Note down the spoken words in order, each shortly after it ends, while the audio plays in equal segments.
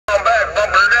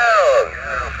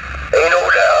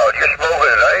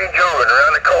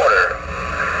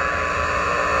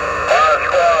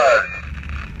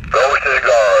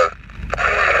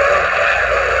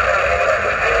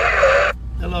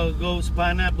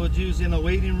pineapple juice in the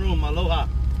waiting room. Aloha.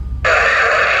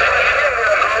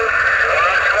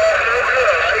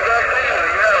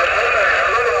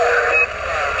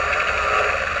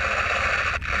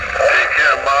 Take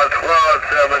care, Mod Squad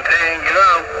 17, get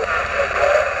out.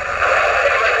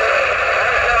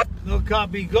 No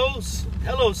copy, Ghost.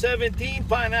 Hello, 17.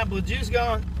 Pineapple juice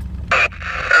gone.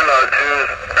 Hello,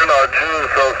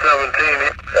 Juice on 17.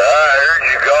 I heard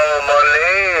you calling my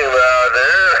name out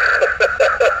there.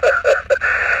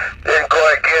 Didn't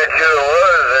quite catch who it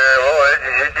was there. Boy,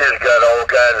 it just got all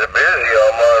kinds of busy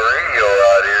on my radio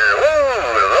out here.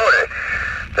 Woo, Lordy.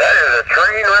 That is a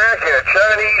train wreck and a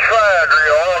Chinese fire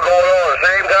drill all going on at the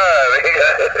same time.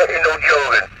 Ain't no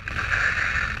joking.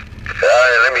 All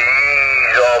right, let me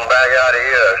ease on back out of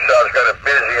here. Sounds kind of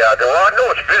busy out there. Well, I know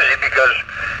it's busy because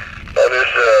on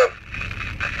this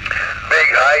big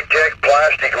high-tech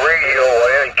plastic radio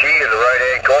and key in the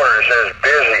right-hand corner that says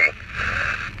busy.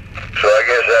 So I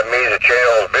guess that means the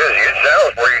channel is busy. It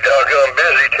sounds pretty doggone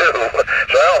busy too.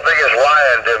 So I don't think it's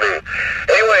lying to me.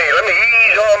 Anyway, let me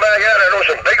ease on back out. I know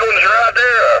some big ones are out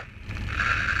there.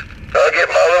 I'll get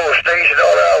my little station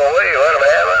on out of the way. Let them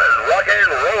have it. Rock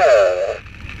and roll.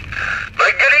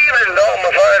 But good evening to all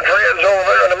my fine friends over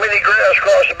there on the mini grass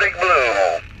across the big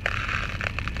blue.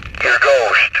 Your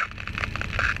ghost.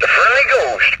 The friendly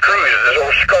ghost cruises this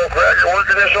old skullcracker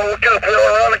working this old two-pill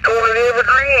around the corner of the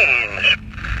Evergreens.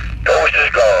 Ghost is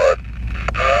gone.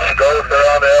 Ghost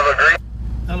around the Evergreens.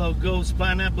 Hello, Ghost.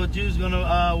 Pineapple juice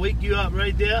gonna wake you up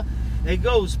right there. Hey,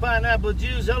 Ghost. Pineapple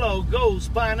juice. Hello,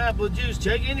 Ghost. Pineapple juice.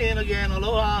 Checking in again.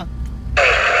 Aloha.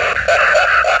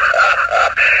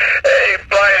 Hey,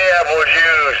 pineapple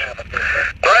juice.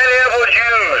 Pineapple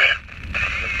juice.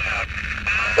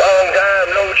 Long time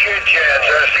no chit chats.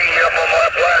 I see you up on my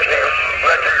plastic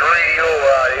electric radio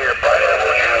out here,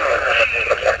 pineapple juice.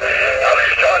 I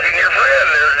was talking to your friend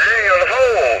there today on the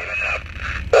phone.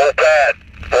 Old Pat,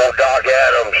 old Doc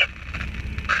Adams.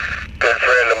 Good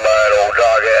friend of mine, old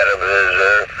Doc Adams is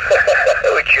there.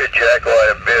 We chit chat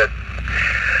quite a bit.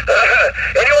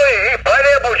 Anyway, hey,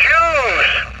 pineapple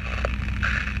juice.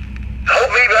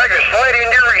 Hope maybe I can slide in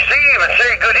your receive and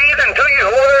say good evening to you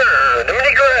over there in the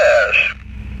mini grass.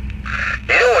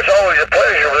 You know, it's always a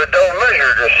pleasure with a double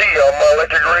measure to see you on my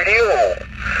electric radio.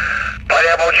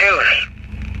 Pineapple juice.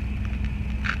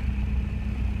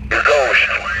 Your ghost.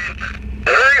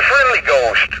 The very friendly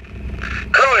ghost.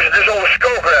 Cruising this old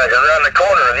skullcracker around the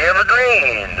corner of the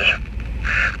Evergreens.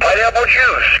 Pineapple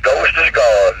juice. Ghost is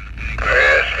gone.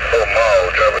 Yes, oh,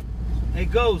 mauls. Hey,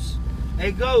 Ghost.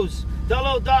 Hey, Ghost. Tell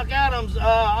old Doc Adams,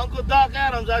 Uncle Doc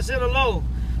Adams, I said hello.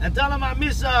 And tell him I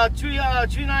miss tree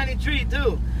 93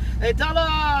 too. Hey, tell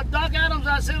Doc Adams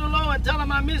I said hello and tell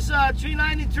him I miss tree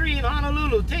 93 in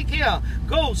Honolulu. Take care.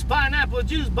 Ghost, pineapple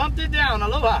juice, bumped it down.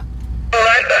 Aloha. All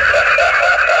right.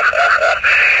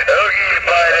 Okay,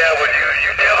 pineapple juice,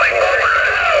 you definitely bumpered it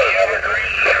out.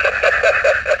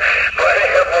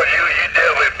 Pineapple juice, you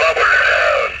definitely bumpered it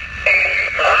out.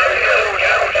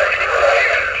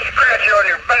 Scratch on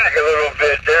your back a little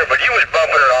bit there, but you was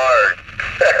bumping it hard.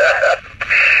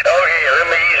 Okay, let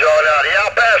me ease on out. Yeah,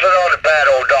 I'll pass it on to Pat,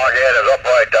 old Doc Adams. I'll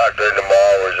probably talk to him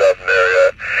tomorrow. Was up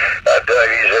there. I tell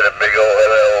you, he's in a big old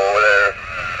hello over there.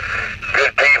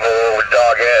 Good people over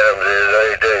Doc Adams is,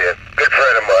 I tell you. Good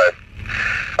friend of mine.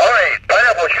 All right,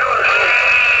 pineapple juice.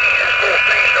 Just go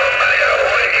station on back out of the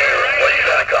way here. Well, you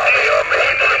got a coffee on me.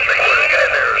 Put a big one in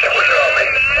there. Switch on me.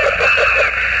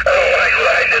 I don't like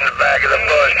riding in the back of the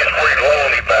bus. Gets pretty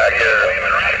lonely back here.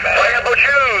 Pineapple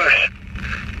juice.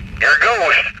 Your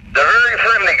ghost, the very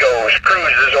friendly ghost,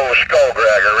 cruises this old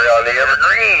skullcracker around the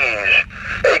Evergreens.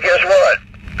 Hey, guess what?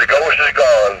 The ghost is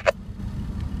gone.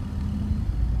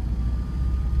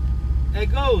 Hey,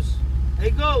 Ghost. Hey,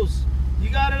 Ghost. You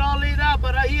got it all laid out,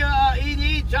 but I hear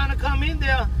ED trying to come in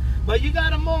there. But you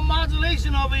got a more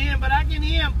modulation over here, but I can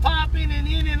hear him popping and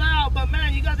in and out. But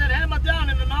man, you got that hammer down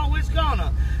in the northwest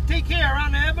corner. Take care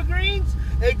around the Evergreens.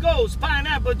 Hey, Ghost,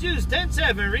 pineapple juice,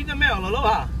 10-7. Read the mail.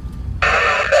 Aloha.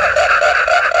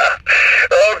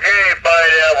 Okay,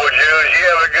 pineapple juice, you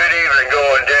have a good evening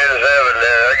going 10-7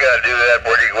 there. I gotta do that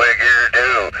pretty quick here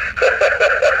too.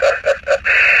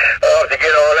 I'll have to get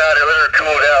on out and let her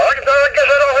cool down. I guess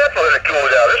I don't have to let it cool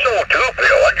down. This old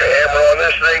two-pill, I can hammer on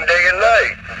this thing day and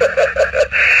night.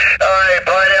 Alright,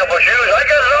 pineapple juice, I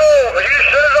got it all, because you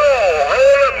said it all.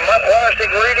 Roll up my plastic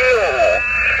radio.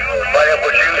 Pineapple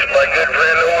juice, my good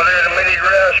friend over there in the mini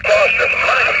grass, cost a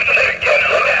mighty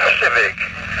Pacific.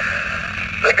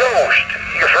 The ghost,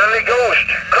 your friendly ghost,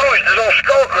 cruised his old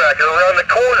skullcracker around the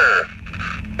corner.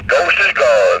 Ghost is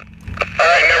gone.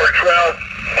 Alright, number 12.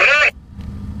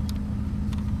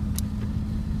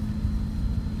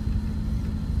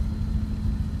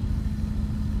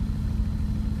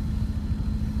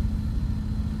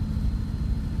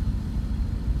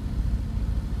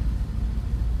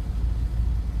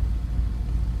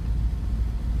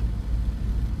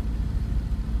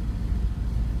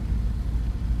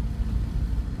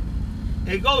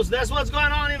 Hey, Ghost, that's what's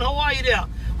going on in Hawaii there.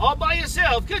 All by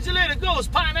yourself. Catch you later,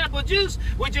 Ghost. Pineapple juice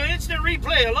with your instant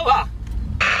replay. Aloha.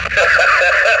 I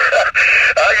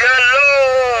got it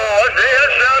all.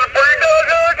 That sounded pretty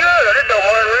doggone good. I didn't know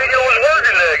my radio was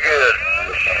working that good.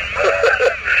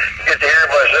 Get to hear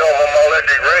myself on my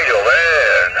electric radio,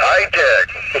 man. High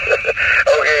tech.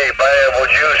 Okay,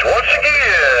 pineapple juice once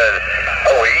again.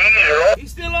 Oh, he's wrong.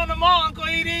 He's still on the mall, Uncle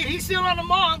Edie. He's still on the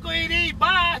mall, Uncle Edie.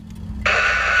 Bye.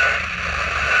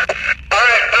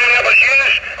 Alright, pineapple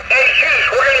juice. Hey, juice,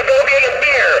 we're gonna go get a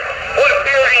beer. What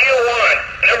beer do you want?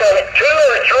 Number 2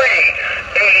 or 3?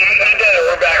 And then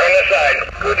we're back on the side.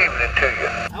 Good evening to you.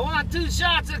 I want 2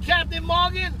 shots of Captain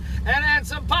Morgan and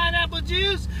some pineapple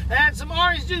juice and some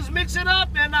orange juice. Mix it up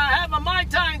and have a Mai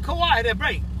Tai and Kauai to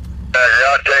break.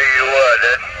 I'll tell you what,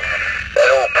 that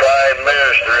old Prime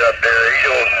Minister up there,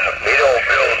 he don't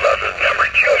build nothing. Number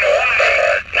 2,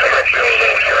 never build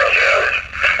those churches.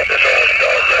 This old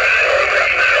dog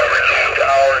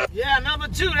tower. Yeah, number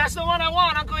 2. That's the one I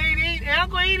want, Uncle 88. Hey,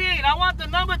 Uncle 88, I want the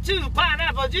number 2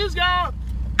 pineapple juice gone.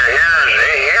 Here's.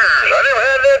 I never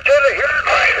had that till the here.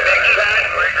 All right, big shot.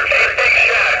 Hey, big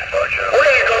shot. We're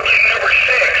going to go get number 6.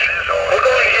 We're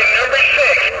going to get number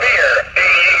 6 beer.